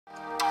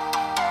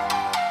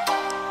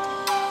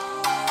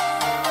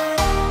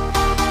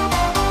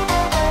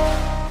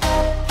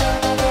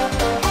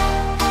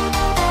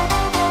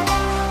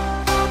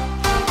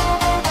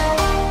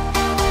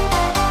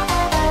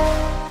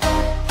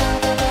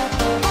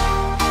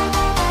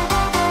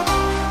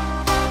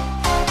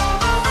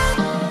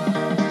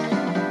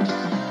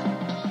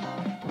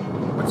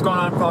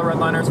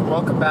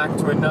welcome back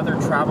to another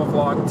travel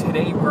vlog.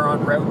 Today we're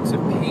en route to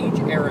Page,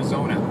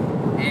 Arizona,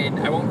 and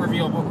I won't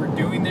reveal what we're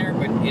doing there,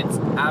 but it's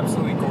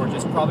absolutely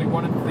gorgeous. Probably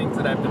one of the things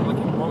that I've been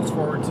looking most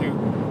forward to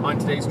on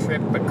today's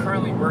trip, but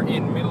currently we're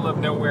in middle of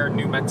nowhere,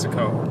 New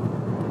Mexico,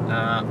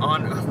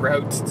 en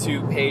route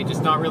to Page.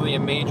 It's not really a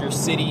major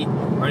city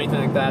or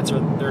anything like that, so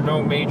there are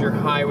no major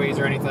highways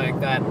or anything like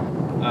that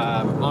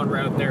en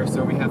route there,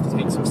 so we have to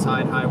take some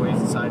side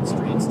highways and side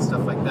streets and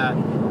stuff like that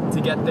to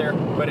get there,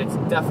 but it's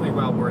definitely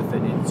well worth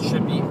it. It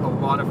should be a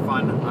lot of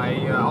fun.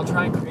 I'll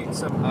try and create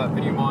some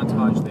video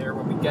montage there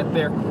when we get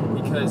there,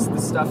 because the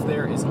stuff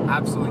there is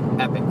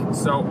absolutely epic.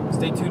 So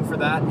stay tuned for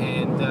that,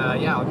 and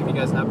yeah, I'll give you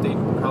guys an update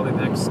probably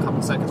the next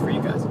couple seconds for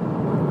you guys.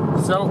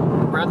 So,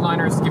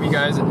 Redliners, to give you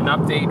guys an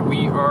update,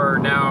 we are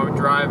now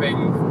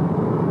driving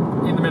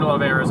in the middle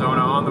of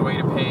Arizona on the way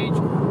to Page.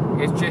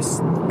 It's just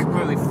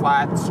completely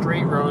flat,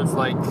 straight roads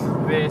like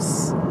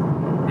this,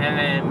 and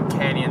then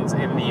canyons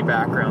in the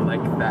background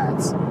like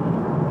that.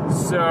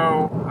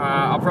 So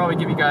I'll probably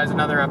give you guys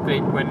another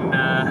update when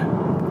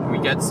we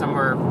get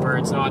somewhere where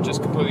it's not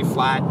just completely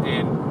flat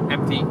and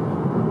empty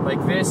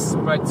like this.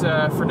 But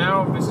for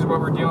now, this is what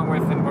we're dealing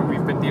with and what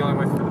we've been dealing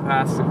with for the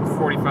past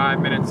 45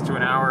 minutes to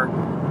an hour.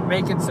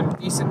 Making some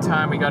decent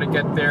time. We got to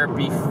get there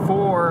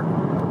before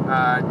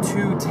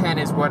 2:10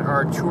 is what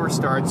our tour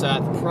starts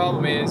at. The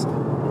problem is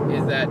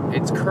that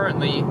it's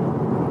currently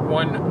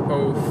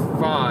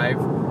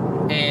 1:05,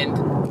 and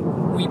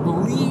we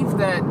believe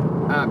that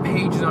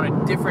Page is on a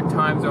different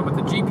time zone, but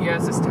the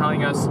GPS is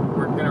telling us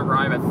we're going to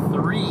arrive at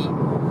 3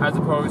 as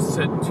opposed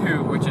to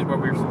 2, which is what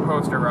we were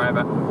supposed to arrive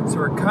at. So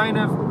we're kind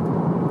of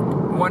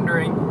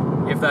wondering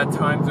if that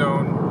time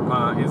zone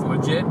is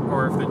legit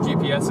or if the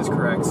GPS is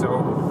correct.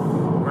 So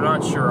we're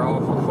not sure.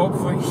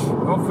 Hopefully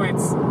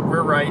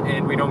we're right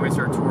and we don't miss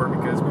our tour,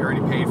 because we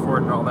already paid for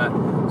it and all that.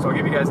 So I'll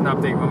give you guys an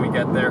update when we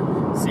get there.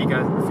 See you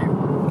guys in a few.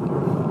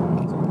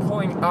 So I'm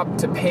pulling up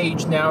to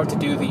Page now to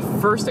do the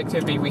first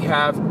activity we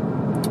have,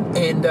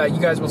 and you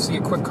guys will see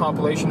a quick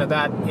compilation of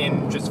that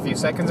in just a few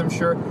seconds, I'm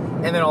sure.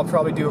 And then I'll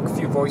probably do a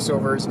few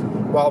voiceovers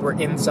while we're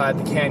inside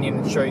the canyon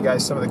and show you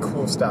guys some of the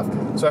cool stuff.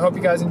 So I hope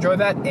you guys enjoy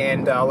that,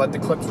 and I'll let the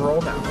clips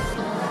roll now.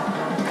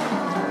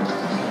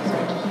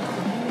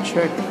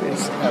 Check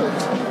this out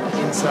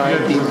inside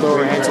the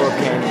Lower Antelope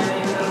Canyon.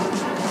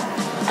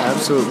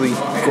 Absolutely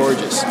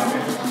gorgeous.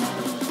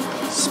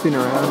 Spin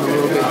around a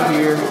little bit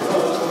here.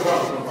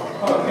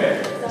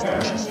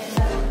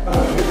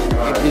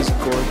 It is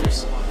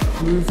gorgeous.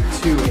 Move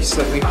to a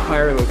slightly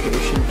higher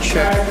location.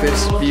 Check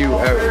this view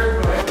out.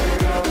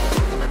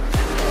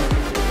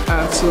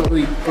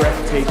 Absolutely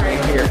breathtaking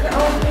here.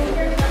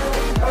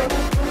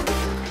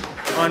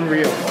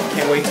 Unreal.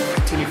 Can't wait to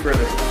continue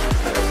further.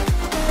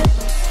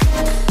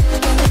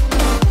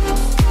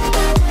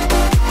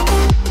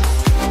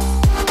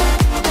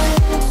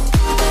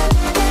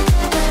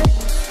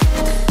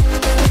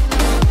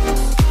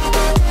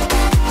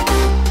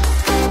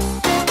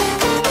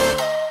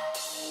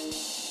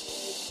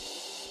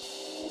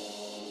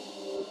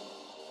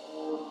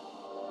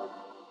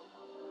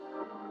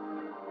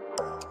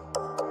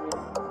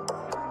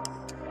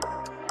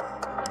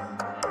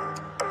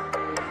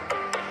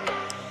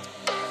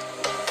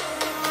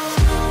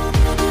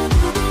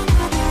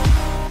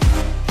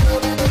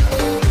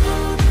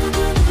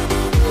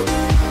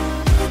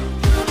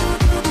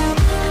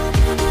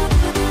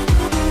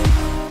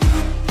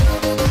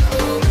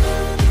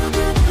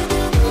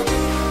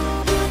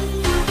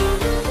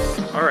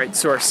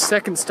 So our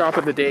second stop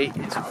of the day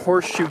is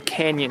Horseshoe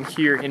Canyon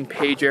here in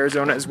Page,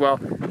 Arizona as well.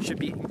 It should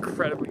be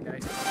incredibly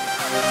nice.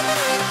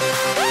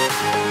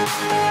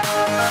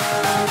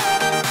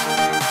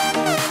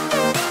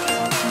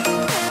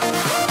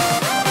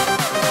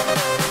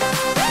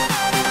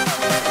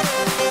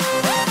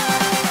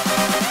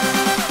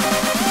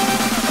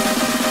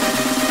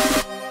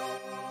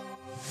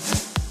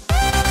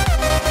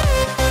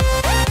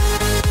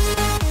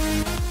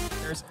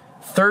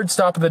 Third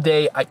stop of the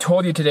day. I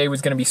told you today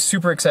was going to be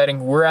super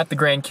exciting. We're at the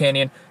Grand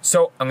Canyon,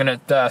 so I'm going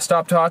to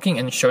stop talking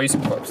and show you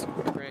some clips.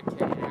 The Grand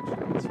Canyon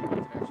actually is here. You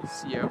can actually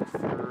see out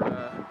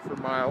for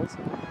miles,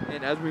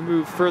 and as we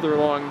move further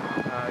along,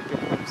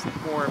 you'll see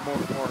more and more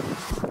and more.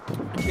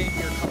 I came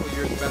here a couple of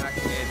years back,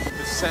 and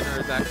the center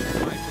is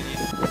actually, in my opinion,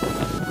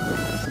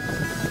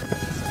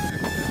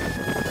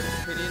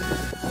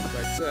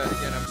 but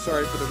again, I'm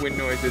sorry for the wind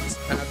noise. It's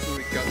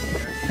absolutely gusty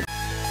there.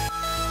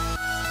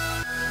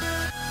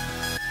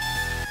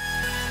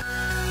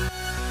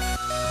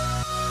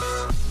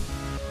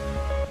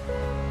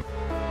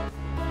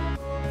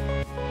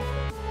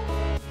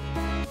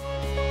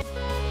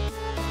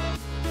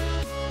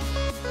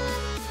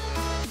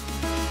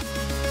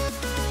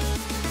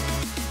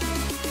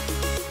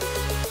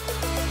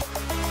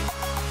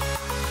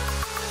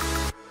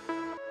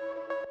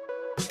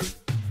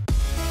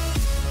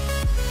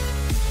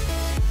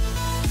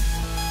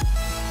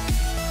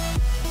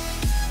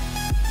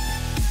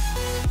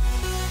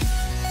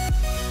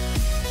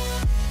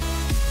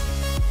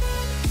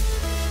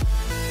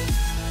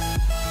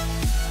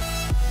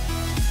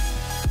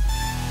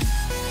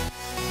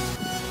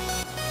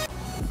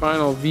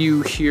 final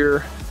view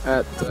here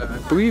at, I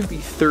believe, the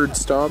third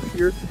stop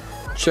here.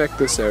 Check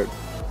this out.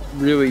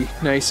 Really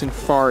nice and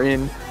far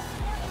in.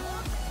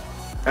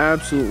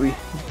 Absolutely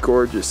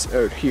gorgeous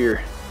out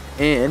here.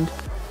 And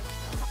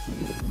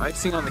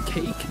icing on the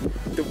cake,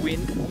 the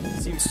wind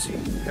seems to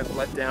have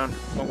let down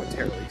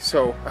momentarily.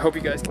 So I hope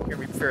you guys can hear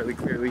me fairly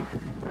clearly.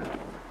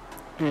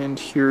 And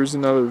here's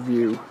another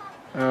view.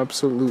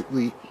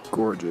 Absolutely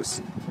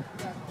gorgeous.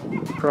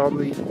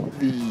 Probably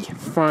the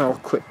final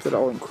clip that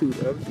I'll include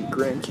of the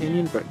Grand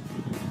Canyon, but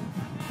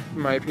in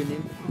my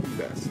opinion, the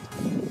best.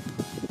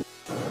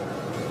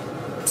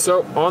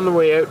 So on the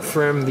way out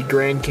from the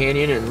Grand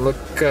Canyon, and look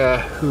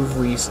who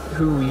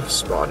we've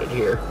spotted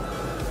here.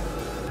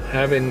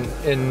 Having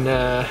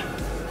a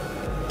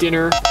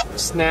dinner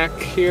snack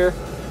here.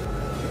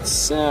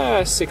 It's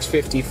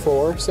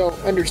 $6.54, so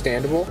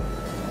understandable.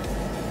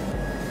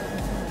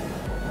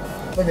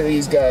 Look at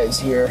these guys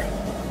here.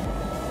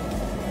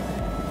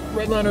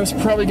 Redliner's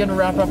probably going to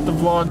wrap up the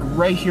vlog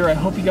right here. I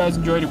hope you guys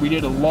enjoyed it. We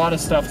did a lot of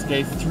stuff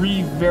today.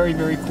 3 very,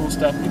 very cool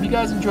stuff. If you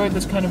guys enjoyed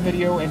this kind of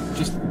video and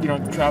just, you know,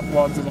 the travel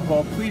vlogs as a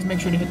whole, please make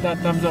sure to hit that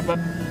thumbs up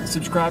button,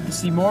 subscribe to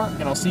see more,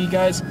 and I'll see you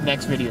guys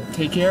next video.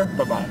 Take care.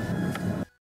 Bye-bye.